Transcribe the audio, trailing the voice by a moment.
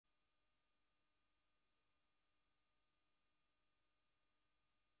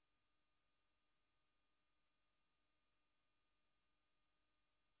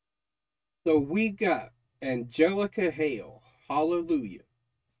So we got Angelica Hale. Hallelujah.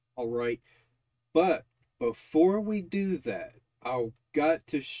 All right. But before we do that, I've got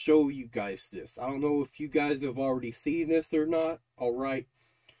to show you guys this. I don't know if you guys have already seen this or not. All right.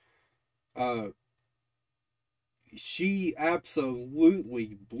 Uh, she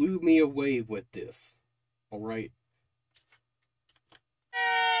absolutely blew me away with this. All right.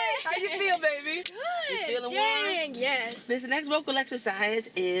 Hey, how you feel, baby? Good. You feeling Dang, warm? yes. This next vocal exercise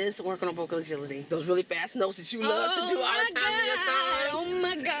is working on vocal agility. Those really fast notes that you love to do all the time in your songs. Oh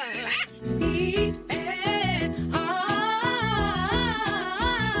my God.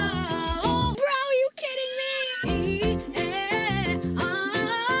 Bro, you kidding me?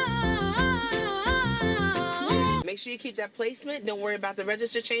 Make sure you keep that placement. Don't worry about the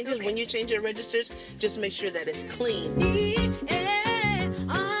register changes. Okay. When you change your registers, just make sure that it's clean.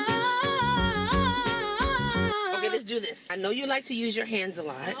 Okay, let's do this. I know you like to use your hands a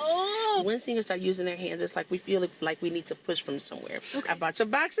lot. Oh. When singers start using their hands, it's like we feel like we need to push from somewhere. Okay. I bought your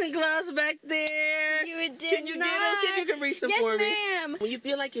boxing gloves back there. You did Can you not. get them? See if you can reach them for me. Yes, ma'am. When you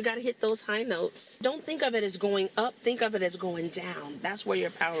feel like you got to hit those high notes, don't think of it as going up. Think of it as going down. That's where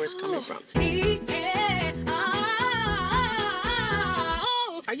your power is coming from.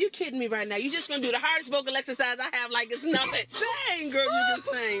 Are you kidding me right now? You're just going to do the hardest vocal exercise I have like it's nothing. Dang, girl, you can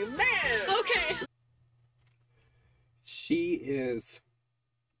sing. Man. Okay. She is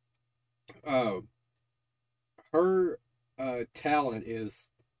her talent is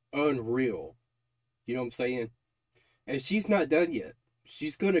unreal. You know what I'm saying? And she's not done yet.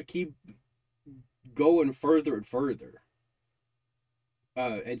 She's gonna keep going further and further.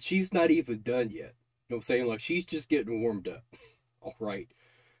 And she's not even done yet. You know what I'm saying? Like, she's just getting warmed up. All right.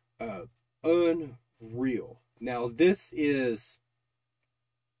 Unreal. Now, this is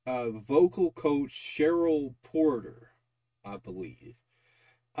vocal coach Cheryl Porter, I believe.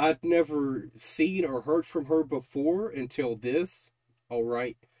 I've never seen or heard from her before until this. All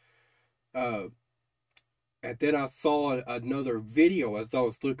right. And then I saw another video as I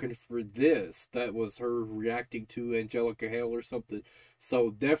was looking for this that was her reacting to Angelica Hale or something.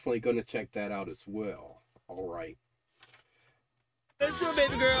 So definitely going to check that out as well. All right. Let's do it,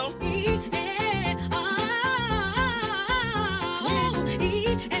 baby girl.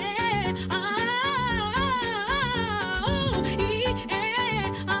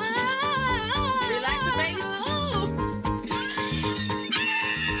 Relax the bass.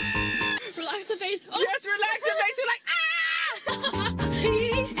 Relax the bass. Oh. Yes, relax the bass. You're like, ah!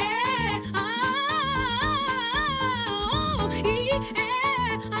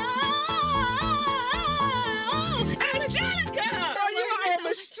 Angelica! Oh, you are a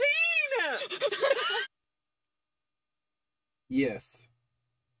machine! Yes.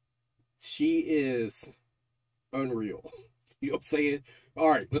 She is unreal. You know what I'm saying? All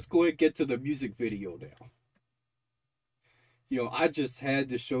right, let's go ahead and get to the music video now. You know, I just had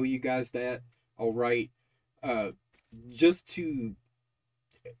to show you guys that. All right. Just to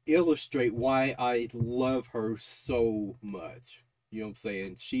illustrate why I love her so much. You know what I'm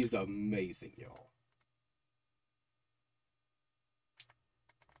saying? She's amazing, y'all.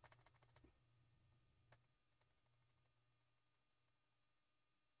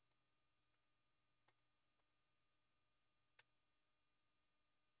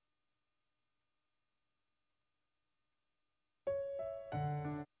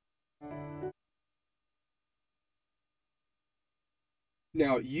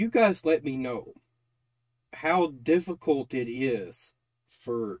 Now, you guys let me know how difficult it is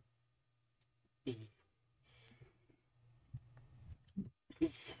for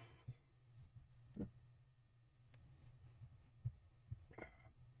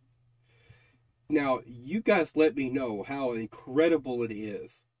now you guys let me know how incredible it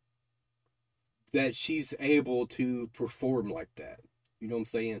is that she's able to perform like that. You know what I'm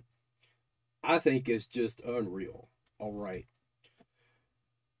saying? I think it's just unreal. All right.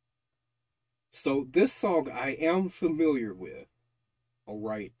 So this song I am familiar with. All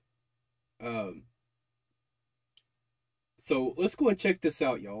right. So let's go and check this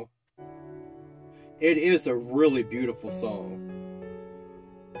out, y'all. It is a really beautiful song.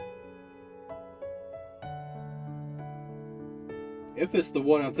 If it's the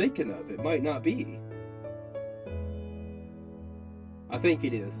one I'm thinking of, it might not be. I think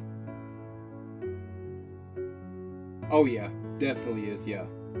it is. Oh yeah, definitely is, yeah.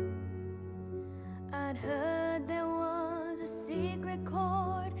 I'd heard there was a secret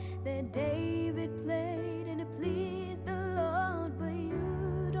chord that David played and it pleased the Lord, but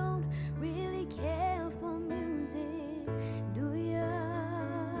you don't really care for music, do ya?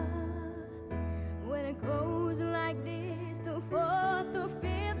 When it goes like this, the fourth, the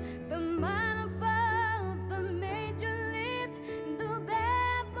fifth, the minor.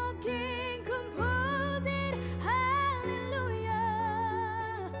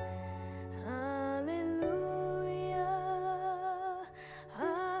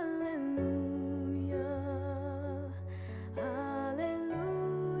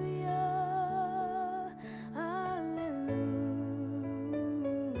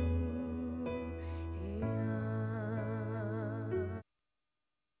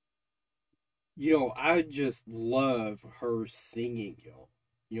 You know, I just love her singing, y'all.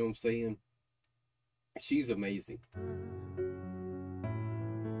 You know what I'm saying? She's amazing.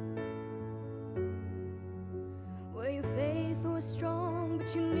 Well, your faith was strong,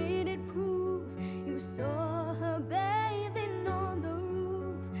 but you needed proof. You saw her bathing on the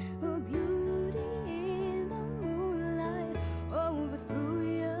roof, her beauty in the moonlight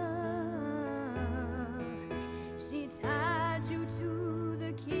overthrew you. She tied you to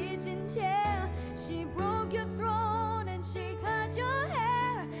the kitchen chair, she broke your throne and she cut your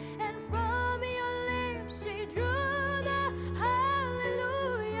hair, and from your lips she drew the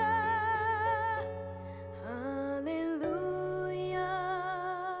hallelujah. Hallelujah,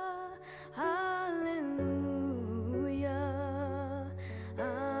 hallelujah,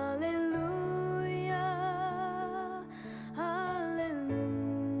 hallelujah, hallelujah.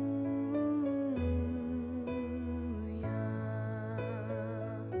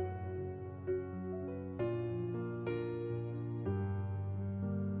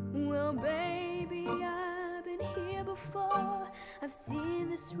 Well, baby, I've been here before. I've seen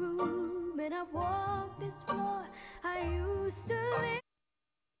this room and I've walked this floor. I used to live.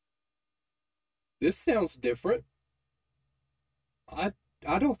 This sounds different. I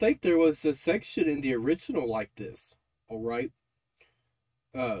I don't think there was a section in the original like this. All right.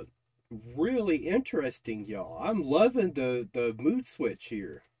 Uh Really interesting, y'all. I'm loving the mood switch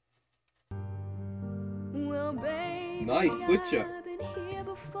here. Well, baby, Nice switch up. I've been here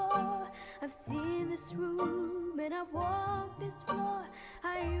before. I've seen this room and I've walked this floor.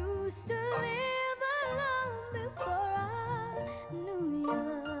 I used to live alone before I knew you.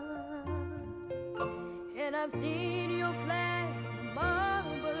 And I've seen your flag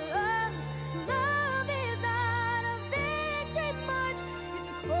marble arch. Love is not a victory march. It's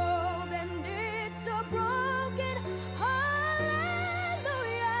a cold and it's so broken.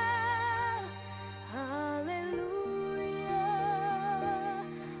 Hallelujah. Hallelujah.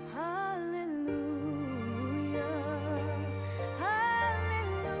 Hallelujah.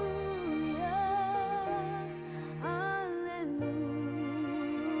 Hallelujah. Hallelujah.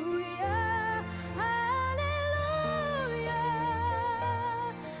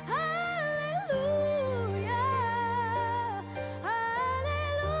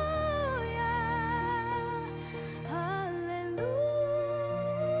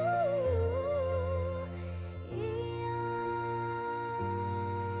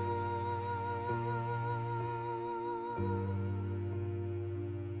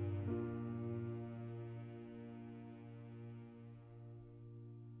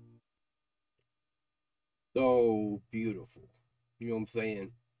 So beautiful. You know what I'm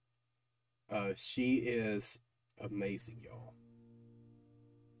saying? She is amazing, y'all.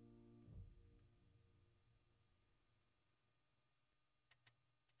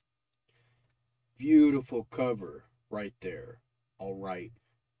 Beautiful cover right there. All right.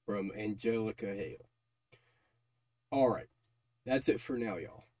 From Angelica Hale. All right. That's it for now,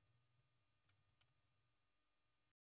 y'all.